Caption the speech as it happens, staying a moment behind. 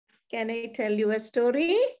Can I tell you a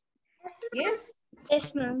story? Yes?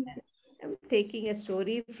 Yes, ma'am. I'm taking a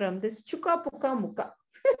story from this Sukka Mukka.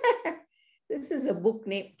 This is a book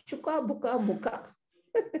name, Sukka Mukka.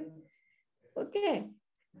 Okay.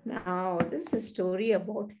 Now, this is a story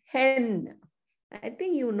about hen. I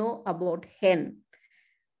think you know about hen.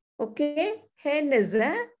 Okay. Hen is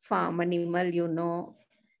a farm animal, you know.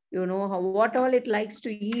 You know what all it likes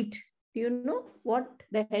to eat. Do you know what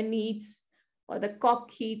the hen eats or the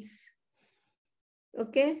cock eats?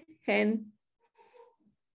 Okay. Hen.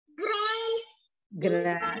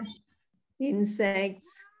 Grass,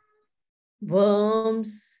 insects,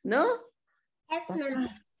 worms, no?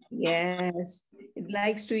 Yes, it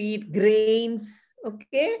likes to eat grains,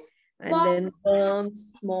 okay? And then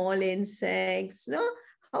worms, small insects, no?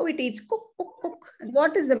 How it eats, cook, cook, cook. And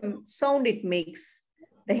what is the sound it makes?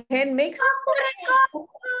 The hen makes cook, cook,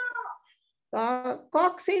 cook.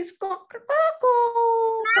 Cock says cock, cock, cock.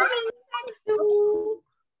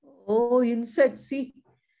 Oh, insect, see.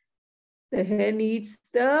 The hen eats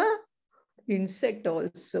the insect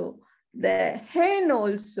also. The hen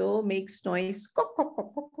also makes noise.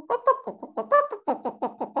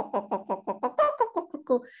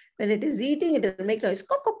 When it is eating, it will make noise.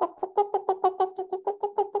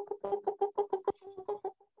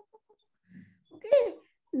 Okay.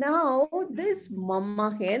 Now, this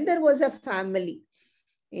mama hen, there was a family.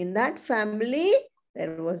 In that family,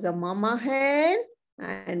 there was a mama hen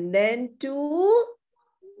and then two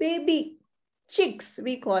baby chicks.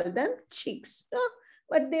 We call them chicks. No?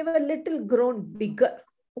 But they were little grown bigger.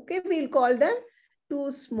 Okay, we'll call them two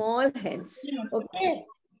small hens. Okay.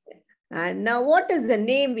 And now what is the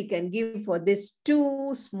name we can give for these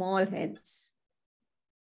two small hens?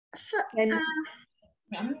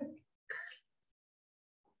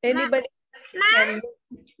 Anybody?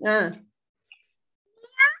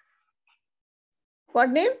 What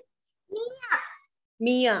name?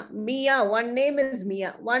 Mia. Mia. One name is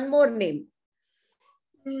Mia. One more name.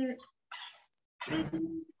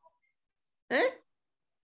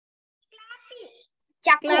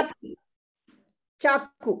 Clappy.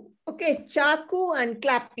 Chaku. Okay. Chaku and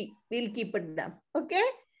Clappy. We'll keep it down. Okay.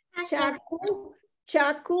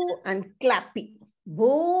 Chaku and Clappy.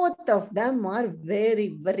 Both of them are very,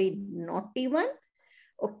 very naughty one.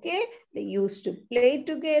 Okay. They used to play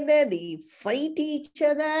together. They fight each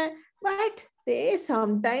other. But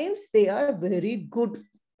sometimes they are very good.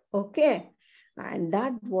 Okay. And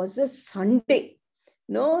that was a Sunday.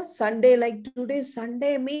 No, Sunday like today,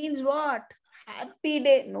 Sunday means what? Happy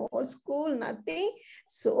day, no school, nothing.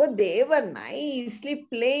 So they were nicely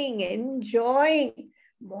playing, enjoying.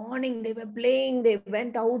 Morning they were playing, they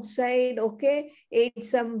went outside, okay, ate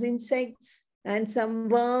some insects and some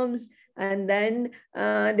worms, and then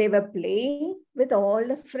they were playing with all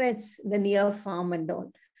the friends, the near farm and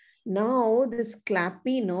all. Now this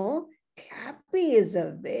Clappy, no, Clappy is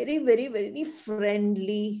a very, very, very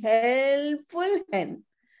friendly, helpful hen.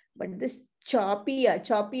 But this Choppy,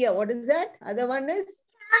 what is that? Other one is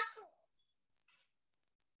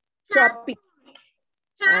Choppy.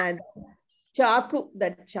 And Chaku,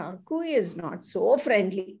 that Chaku is not so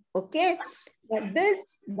friendly. Okay. But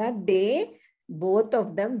that day, both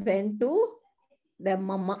of them went to their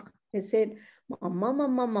mama. They said,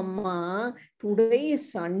 Mama, today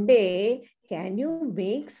is Sunday. Can you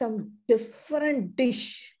make some different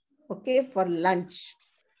dish, okay, for lunch?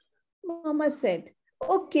 Mama said,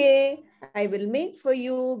 okay, I will make for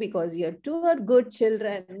you because you're two are good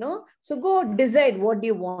children, no? So go decide what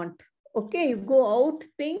you want. Okay, you go out,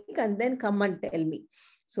 think, and then come and tell me.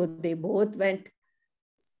 So they both went,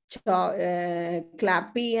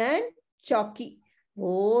 Clappy and Chalky.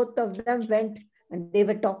 Both of them went and they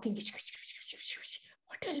were talking.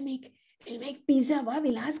 What I'll make? We'll make pizza.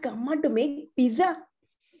 We'll ask Amma to make pizza.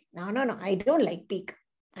 No, I don't like pig.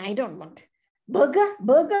 I don't want. Burger.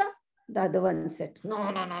 The other one said, no,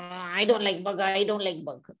 I don't like burger. I don't like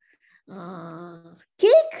burger.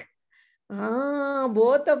 Cake.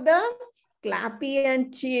 Both of them, Clappy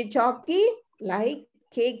and Chalky, like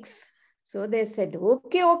cakes. So they said,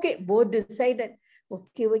 okay. Both decided,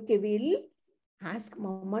 okay, we'll ask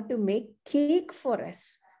Mama to make cake for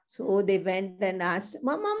us. So they went and asked,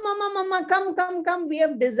 Mama, come. We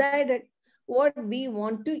have decided what we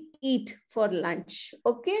want to eat for lunch.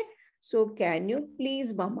 Okay. So can you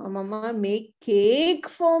please, Mama, make cake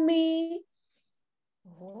for me?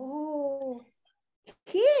 Oh,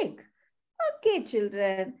 cake. Okay,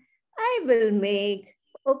 children, I will make.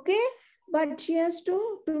 Okay. But she has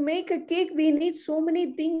to make a cake, we need so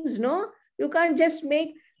many things, no? You can't just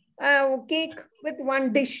make cake with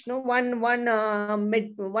one dish, no, one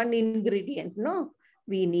ingredient, no.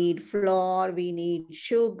 We need flour, we need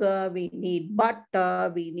sugar, we need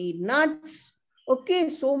butter, we need nuts. Okay,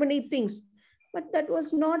 so many things. But that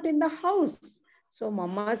was not in the house. So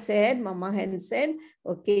Mama hen said,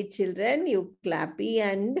 okay, children, you Clappy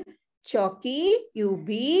and Chalky, you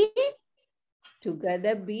be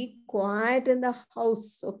together, be quiet in the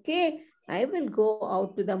house. Okay, I will go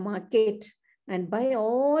out to the market and buy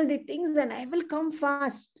all the things and I will come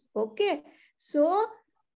fast. Okay, so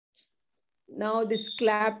now this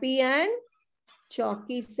Clappy and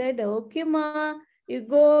Chalky said, okay, Ma, you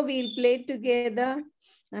go, we'll play together.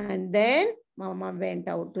 And then Mama went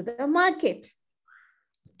out to the market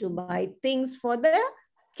to buy things for the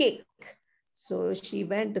cake. So she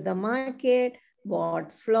went to the market,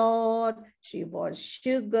 bought flour, she bought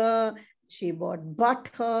sugar, she bought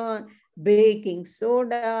butter, baking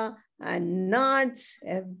soda, and nuts,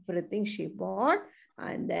 everything she bought.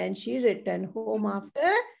 And then she returned home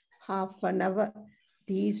after half an hour.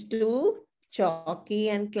 These two, Chalky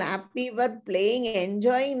and Clappy, were playing,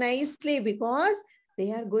 enjoying nicely because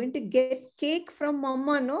they are going to get cake from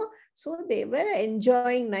Mama, no? So they were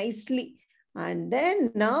enjoying nicely. And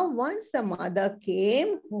then now once the mother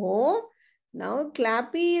came home, now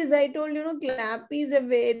Clappy is, I told you, Clappy is a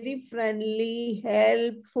very friendly,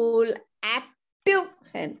 helpful, active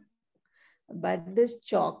hen. But this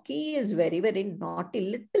Chalky is very, very naughty,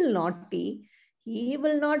 little naughty. He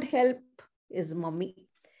will not help his mummy.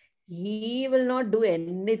 He will not do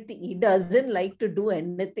anything. He doesn't like to do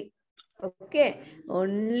anything. Okay,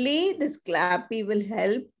 only this Clappy will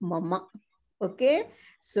help Mama. Okay,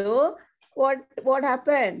 so what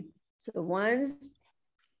happened? So once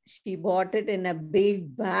she bought it in a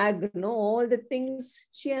big bag, no, all the things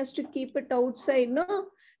she has to keep it outside, no.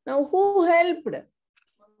 Now who helped?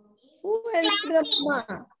 Who helped the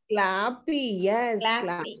Mama? Clappy, yes,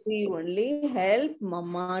 Clappy only helped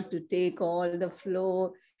Mama to take all the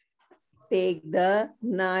flour, take the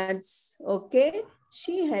nuts, okay?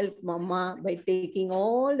 She helped Mama by taking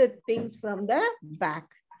all the things from the back.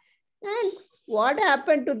 And what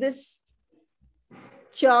happened to this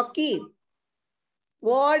Chalky?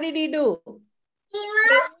 What did he do?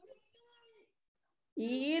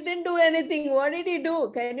 He didn't do anything. What did he do?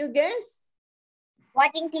 Can you guess?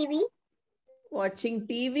 Watching TV. Watching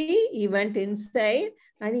TV. He went inside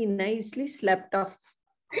and he nicely slept off.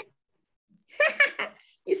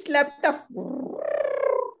 He slept off.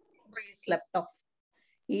 He slept off.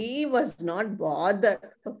 He was not bothered.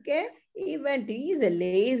 Okay. He's a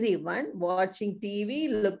lazy one, watching TV,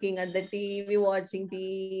 looking at the TV, watching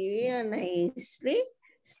TV, and nicely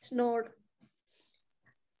snored.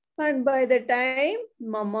 And by the time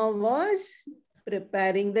Mama was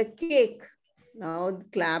preparing the cake, now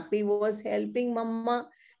Clappy was helping Mama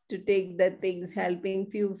to take the things, helping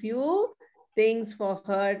few things for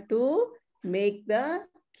her to make the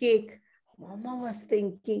cake. Mama was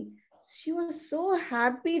thinking, she was so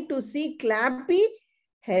happy to see Clappy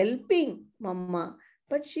helping Mama.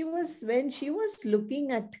 But when she was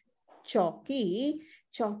looking at Chalky,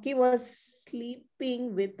 Chalky was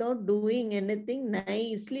sleeping without doing anything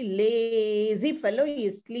nicely. Lazy fellow, he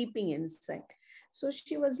is sleeping inside. So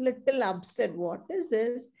she was little upset. What is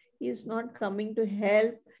this? He is not coming to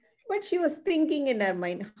help. But she was thinking in her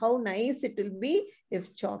mind, how nice it will be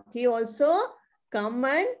if Chalky also come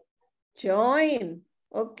and join.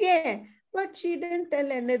 Okay. But she didn't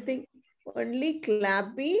tell anything. Only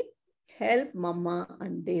Clappy helped Mama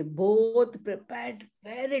and they both prepared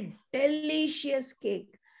very delicious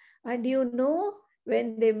cake. And you know,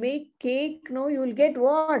 when they make cake, no, you will get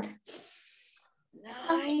what?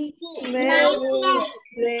 Nice smell,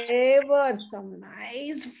 flavor, some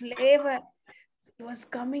nice flavor. It was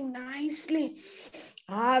coming nicely.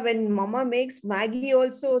 When Mama makes Maggie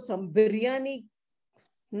also, some biryani,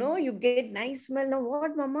 no, you get nice smell. Now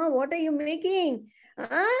what, Mama? What are you making?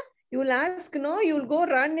 You'll ask, no? You'll go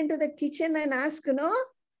run into the kitchen and ask, no?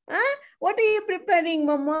 What are you preparing,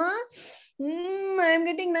 Mama? I'm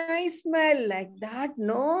getting nice smell. Like that,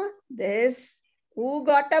 no? This. Who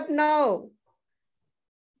got up now?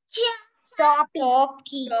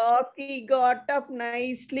 Chalky got up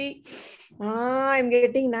nicely. I'm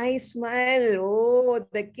getting nice smell. Oh,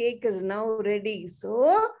 the cake is now ready.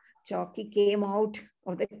 So Chalky came out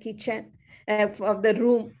of the kitchen, of the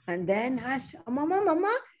room, and then asked, Mama,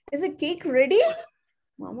 is the cake ready?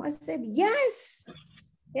 Mama said, yes,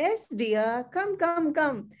 dear.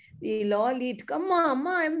 Come. We'll all eat. Come,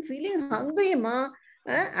 Mama, I'm feeling hungry, Ma.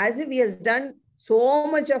 As if he has done so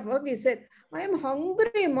much of work, he said, I am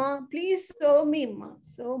hungry, Ma. Please serve me, Ma.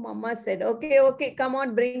 So Mama said, okay, come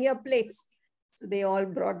on, bring your plates. So they all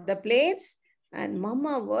brought the plates and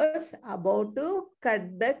Mama was about to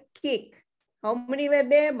cut the cake. How many were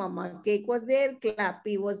there? Mama cake was there,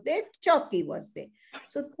 Clappy was there, Chalky was there.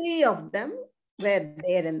 So 3 of them were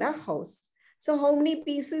there in the house. So how many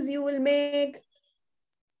pieces you will make?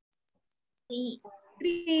 3.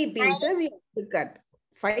 3 pieces you have to cut.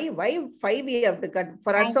 5, why 5 you have to cut?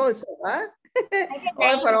 For us 9. also, huh? I said Or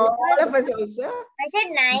 9 for all because of us also? I said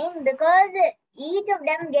 9 because each of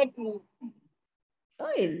them get 3.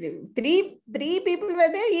 Oh, three people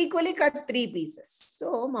were there, equally cut 3 pieces.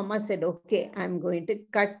 So Mama said, okay, I'm going to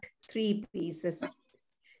cut 3 pieces.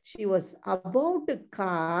 She was about to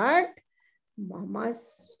cut. Mama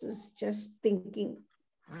was just thinking.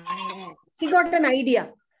 She got an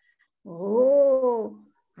idea. Oh,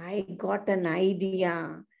 I got an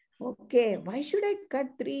idea. Okay, why should I cut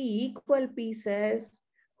 3 equal pieces?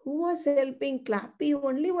 Who was helping? Clappy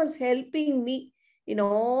only was helping me in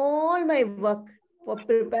all my work for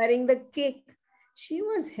preparing the cake. She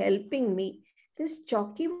was helping me. This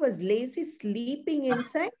Chalky was lazy sleeping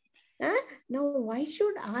inside. Huh? Now, why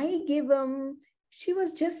should I give him? She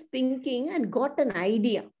was just thinking and got an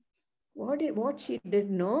idea. What she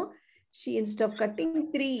did know? She, instead of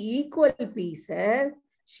cutting 3 equal pieces,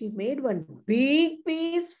 she made one big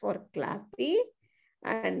piece for Clappy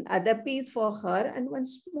and other piece for her and one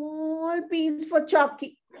small piece for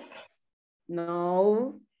Chalky.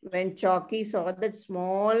 Now, when Chalky saw that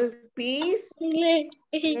small piece,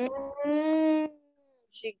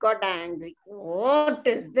 she got angry. What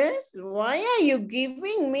is this? Why are you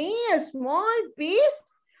giving me a small piece?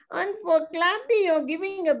 And for Clappy, you're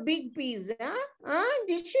giving a big piece.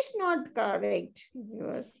 This is not correct, he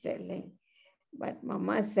was telling. But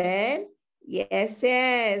Mama said,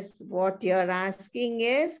 yes, what you're asking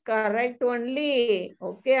is correct only.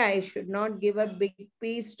 Okay, I should not give a big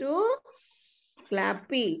piece to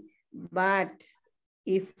Clappy. But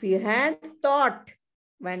if you had thought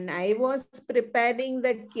when I was preparing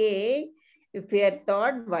the cake, if you had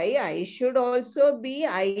thought why I should also be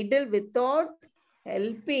idle without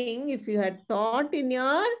helping, if you had thought in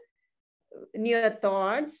your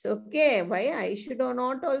thoughts, okay, why I should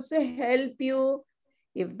not also help you?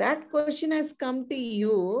 If that question has come to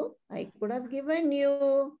you, I could have given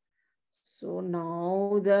you. So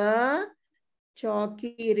now the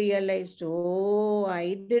Chalky realized, oh,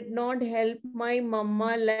 I did not help my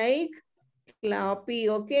mama like Clappy,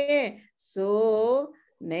 okay? So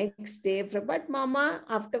next day, but mama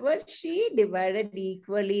afterwards, she divided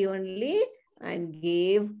equally only and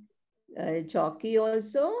gave Chalky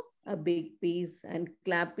also a big piece and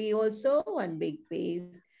Clappy also one big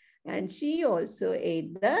piece. And she also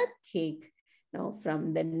ate the cake. Now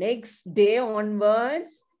from the next day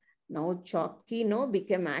onwards, now Chalky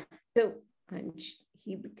became active and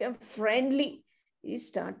he became friendly. He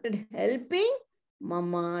started helping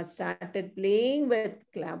Mama, started playing with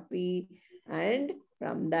Clappy, and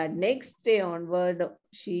from that next day onward,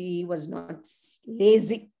 she was not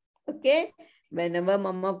lazy. Okay, whenever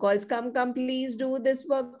Mama calls, come, please do this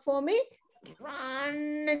work for me.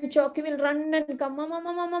 Run, and Chalky will run and come,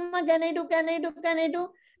 Mama, can I do?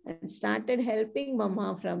 And started helping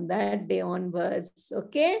Mama from that day onwards.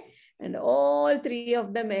 Okay, and all 3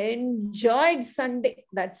 of them enjoyed Sunday.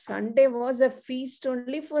 That Sunday was a feast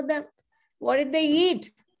only for them. What did they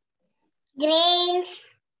eat? Grains.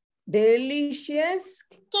 Delicious.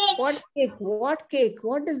 Cake. What cake? What cake?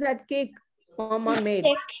 What is that cake Mama made?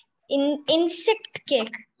 Insect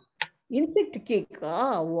cake. Insect cake.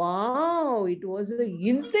 Ah, wow. It was an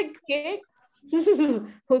insect cake.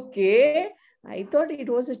 Okay. I thought it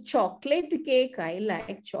was a chocolate cake. I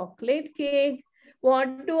like chocolate cake.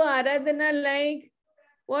 What do Aradhana like?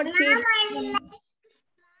 What cake?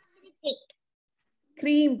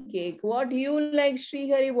 Cream cake. What do you like,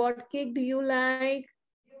 Srihari? What cake do you like?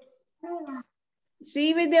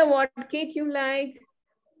 Srividya, what cake you like?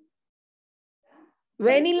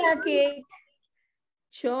 Vanilla cake,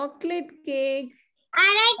 chocolate cake.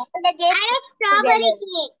 I like strawberry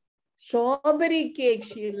cake. Strawberry cake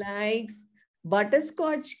she likes.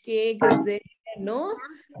 Butterscotch cake is there? No?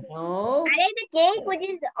 No. I like the cake which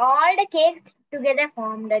is all the cakes together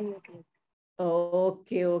formed a new cake.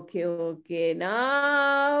 Okay.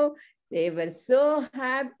 Now they were so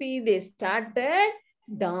happy. They started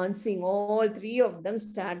dancing. All 3 of them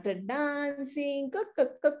started dancing.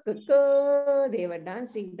 They were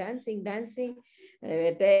dancing.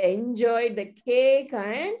 They enjoyed the cake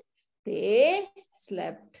and they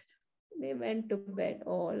slept. They went to bed,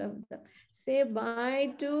 all of them. Say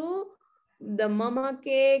bye to the mama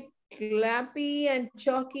cake, Clappy and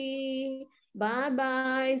Chalky.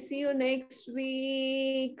 Bye. See you next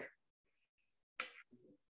week.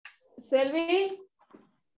 Selvi?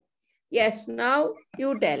 Yes, now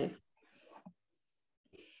you tell.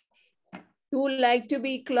 You like to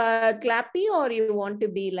be clappy or you want to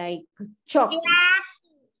be like chalky?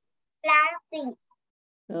 Clappy.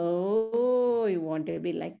 Oh, you want to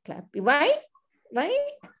be like clappy. Why? Why?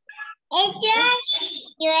 It's just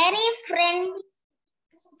very friendly.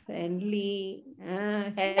 Friendly,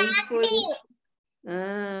 helpful,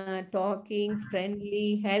 talking,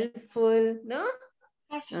 friendly, helpful. No?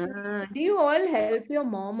 Do you all help your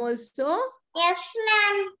mom also? Yes,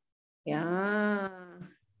 ma'am. Yeah.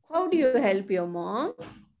 How do you help your mom?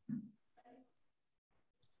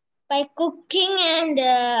 By cooking and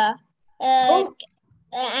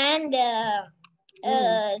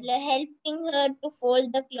helping her to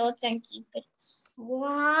fold the clothes and keep it.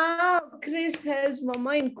 Wow, Chris helps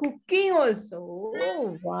mama in cooking also.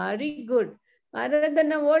 Oh, very good.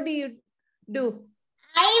 Aradhana, what do you do?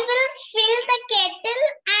 I will fill the kettle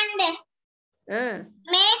and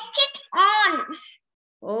make it on.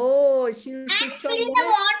 Oh, she will And switch fill on the that.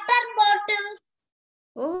 water bottles.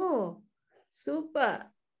 Oh, super.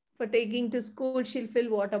 For taking to school, she'll fill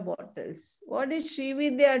water bottles. What does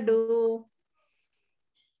Srividya do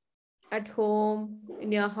at home,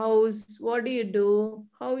 in your house? What do you do?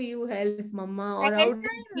 How you help mama or how Help do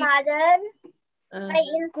you my keep? mother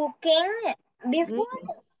in cooking. Before,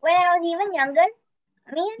 when I was even younger,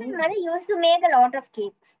 me and my mother used to make a lot of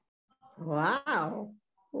cakes. Wow.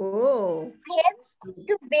 Oh. I helped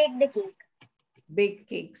to bake the cake. Big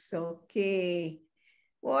cakes. Okay.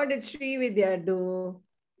 What did Srividya do?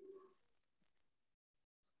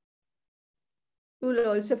 You will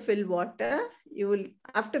also fill water. You will,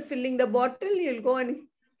 after filling the bottle, you'll go and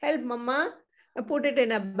help mama put it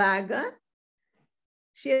in a bag. Huh?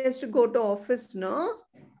 She has to go to office, no?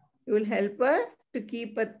 You will help her to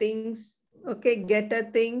keep her things. Okay, get her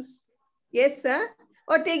things. Yes, sir.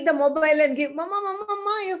 Or take the mobile and give, mama,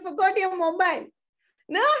 you forgot your mobile.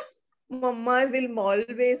 No? Mama will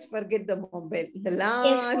always forget the mobile. The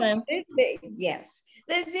last day. Yes.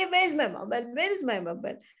 They'll say, where's my mobile? Where is my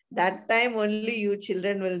mobile? That time only you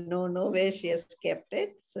children will know where she has kept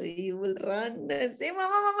it. So you will run and say,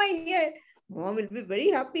 mama, here. Mom will be very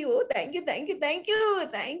happy. Oh, thank you, dear.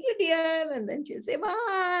 And then she'll say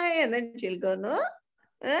bye. And then she'll go, no?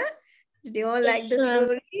 Huh? Did you all like the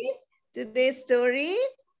story? Today's story?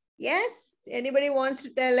 Yes? Anybody wants to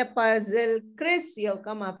tell a puzzle? Chris, you've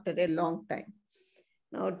come after a long time.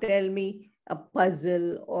 Now tell me a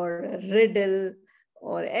puzzle or a riddle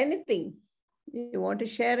or anything. You want to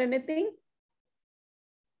share anything?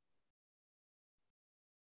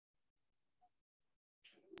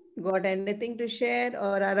 Got anything to share?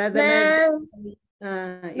 Or Aradhana?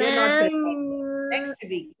 You're not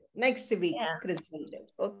prepared. Next week, yeah. Chris will do.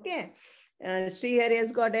 Okay. Srihari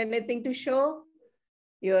has got anything to show?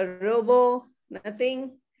 Your robo?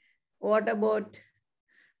 Nothing? What about,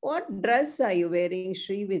 what dress are you wearing,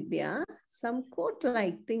 Srividya? Some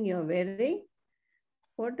coat-like thing you're wearing.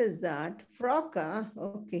 What is that? Frock, huh?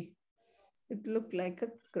 Okay. It looked like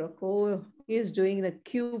a croco. He is doing the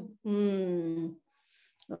cube.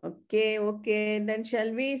 Okay. Then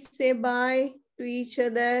shall we say bye to each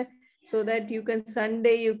other so that you can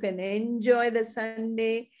Sunday, you can enjoy the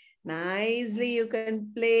Sunday. Nicely you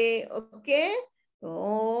can play. Okay?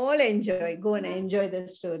 All enjoy. Go and enjoy the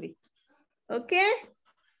story. Okay?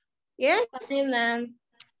 Yes? Okay, ma'am.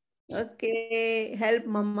 Okay. Help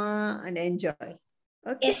mama and enjoy.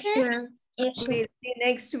 Okay? Yes, ma'am. Yes, we'll see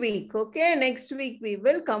next week. Okay? Next week we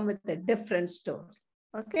will come with a different story.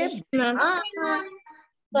 Okay? Yes, ma'am. Bye.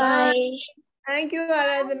 Bye. Thank you,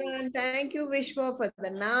 Aradhana, and thank you, Vishwa, for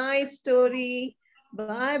the nice story.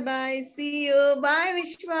 Bye. See you. Bye,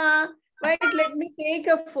 Vishwa. Wait, let me take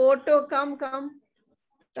a photo. Come.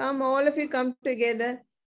 All of you come together.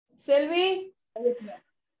 Selvi?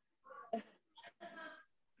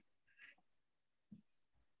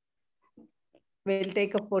 We'll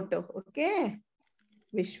take a photo, okay?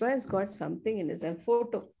 Vishwa has got something in his hand.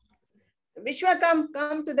 Photo. Vishwa, come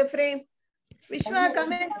to the frame. Vishwa,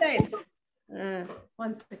 come inside. 1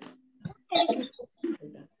 second.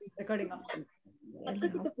 Recording off.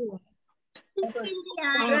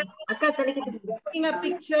 Taking a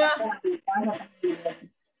picture.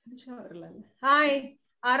 Hi,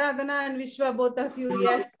 Aradhana and Vishwa, both of you.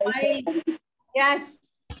 Yes, smile.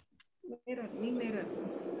 Yes.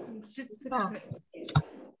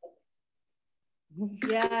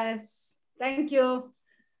 Yes. Thank you.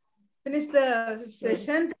 Finish the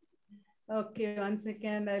session. Okay, 1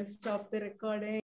 second. I'll stop the recording.